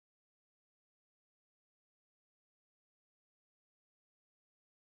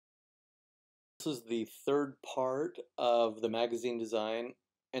This is the third part of the magazine design,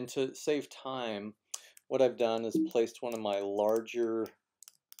 and to save time, what I've done is placed one of my larger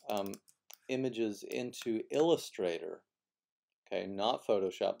um, images into Illustrator. Okay, not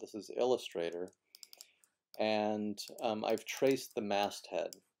Photoshop, this is Illustrator, and I've traced the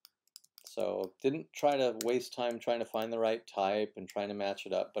masthead. So didn't try to waste time trying to find the right type and trying to match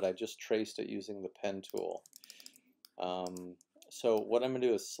it up, but I just traced it using the pen tool. So what I'm going to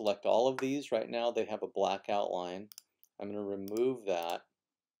do is select all of these. Right now they have a black outline. I'm going to remove that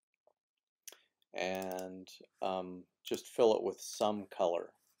and just fill it with some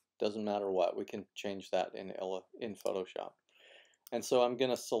color. Doesn't matter what. We can change that in Photoshop. And so I'm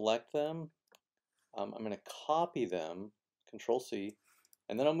going to select them. I'm going to copy them, Control C,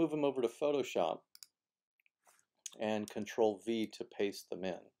 and then I'll move them over to Photoshop and Control V to paste them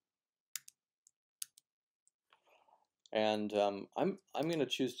in. And I'm going to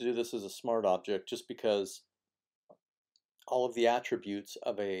choose to do this as a smart object just because all of the attributes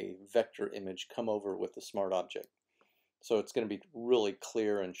of a vector image come over with the smart object. So it's going to be really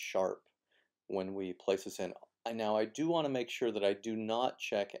clear and sharp when we place this in. Now I do want to make sure that I do not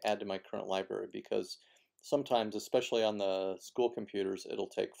check add to my current library, because sometimes, especially on the school computers, it'll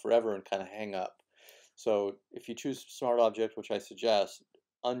take forever and kind of hang up. So if you choose smart object, which I suggest,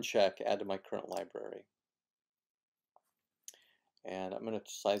 uncheck add to my current library. And I'm going to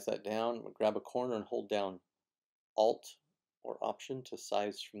size that down. I'm going to grab a corner and hold down Alt or Option to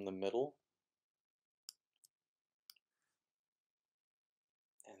size from the middle.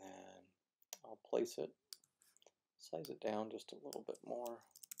 And then I'll place it, size it down just a little bit more.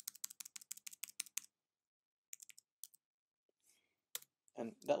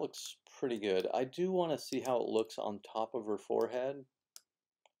 And that looks pretty good. I do want to see how it looks on top of her forehead.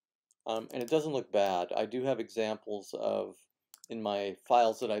 And it doesn't look bad. I do have examples of, in my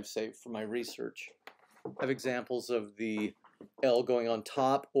files that I've saved for my research, I have examples of the L going on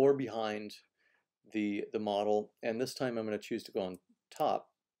top or behind the model. And this time I'm going to choose to go on top.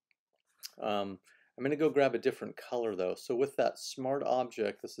 I'm going to go grab a different color though. So with that smart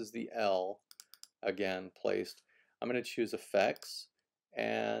object, this is the L again placed. I'm going to choose Effects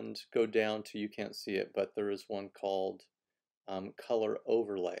and go down to, you can't see it, but there is one called Color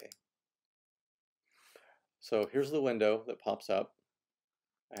Overlay. So here's the window that pops up,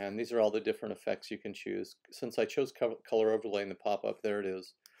 and these are all the different effects you can choose. Since I chose Color Overlay in the pop-up, there it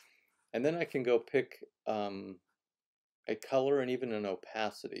is. And then I can go pick a color and even an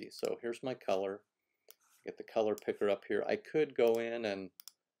opacity. So here's my color. Get the color picker up here. I could go in and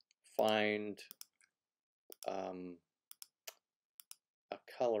find a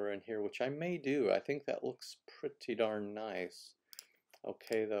color in here, which I may do. I think that looks pretty darn nice.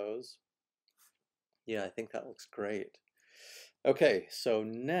 Okay, those. Yeah, I think that looks great. Okay, so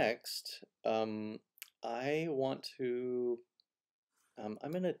next, I want to,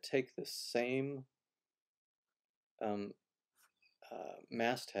 I'm going to take the same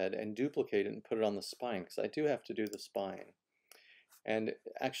masthead and duplicate it and put it on the spine, because I do have to do the spine. And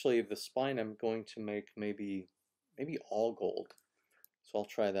actually the spine I'm going to make maybe all gold. So I'll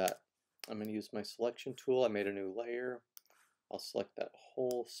try that. I'm going to use my selection tool. I made a new layer. I'll select that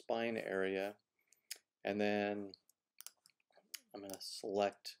whole spine area, and then I'm going to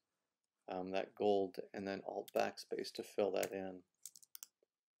select that gold and then Alt backspace to fill that in.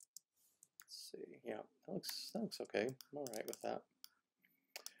 Let's see. Yeah, that looks okay. I'm all right with that.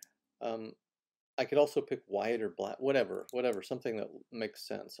 I could also pick white or black, whatever, something that makes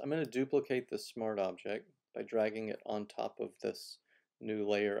sense. I'm going to duplicate this smart object by dragging it on top of this new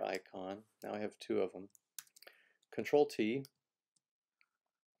layer icon. Now I have two of them. Control T.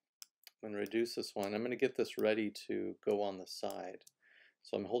 I'm going to reduce this one. I'm going to get this ready to go on the side.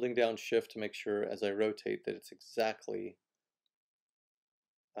 So I'm holding down Shift to make sure as I rotate that it's exactly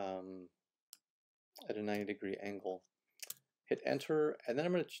at a 90-degree angle. Hit Enter, and then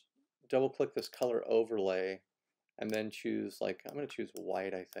I'm going to double click this color overlay and then choose, like, I'm going to choose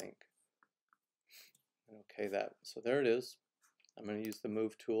white, I think. Okay, that. So there it is. I'm going to use the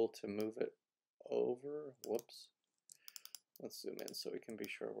Move tool to move it over. Whoops. Let's zoom in so we can be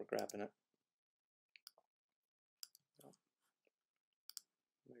sure we're grabbing it.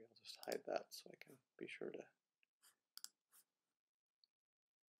 Maybe I'll just hide that so I can be sure to.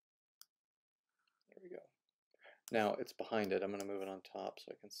 There we go. Now it's behind it. I'm going to move it on top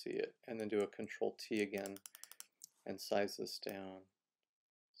so I can see it, and then do a Control T again and size this down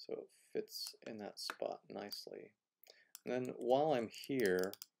so it fits in that spot nicely. And then while I'm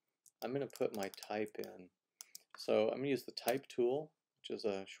here, I'm going to put my type in. So I'm going to use the Type tool, which is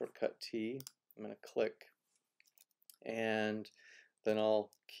a shortcut T. I'm going to click, and Then I'll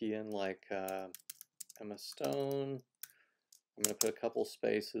key in like Emma Stone. I'm going to put a couple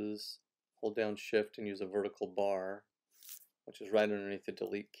spaces, hold down Shift and use a vertical bar, which is right underneath the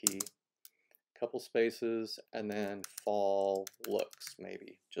delete key. A couple spaces, and then fall looks,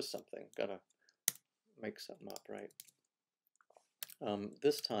 maybe. Just something. Gotta make something up, right?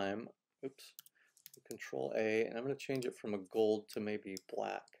 This time, oops, Control A, and I'm going to change it from a gold to maybe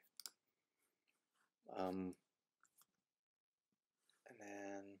black. And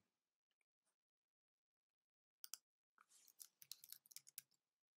then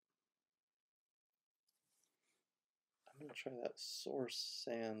I'm going to try that Source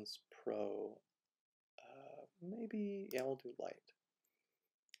Sans Pro. Maybe, yeah, we'll do light.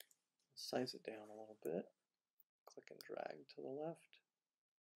 Size it down a little bit. Click and drag to the left.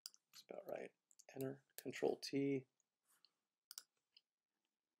 That's about right. Enter, Control T,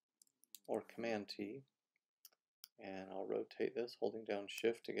 or Command T. And I'll rotate this, holding down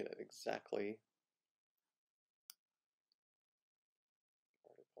Shift to get it exactly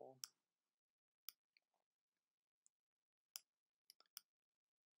vertical.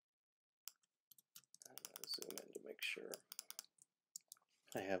 I'm going to zoom in to make sure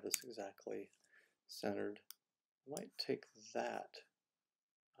I have this exactly centered. I might take that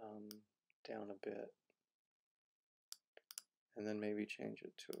down a bit, and then maybe change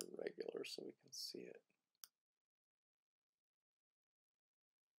it to a regular so we can see it.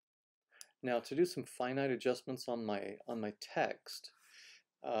 Now to do some finite adjustments on my text,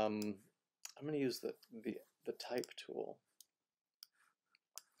 I'm going to use the type tool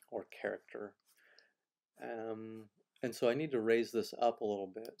or character, and so I need to raise this up a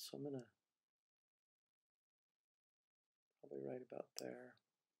little bit. So I'm going to probably right about there.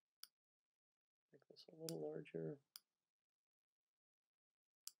 Make this a little larger.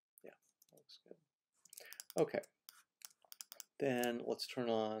 Yeah, looks good. Okay, then let's turn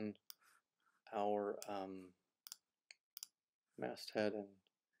on our masthead and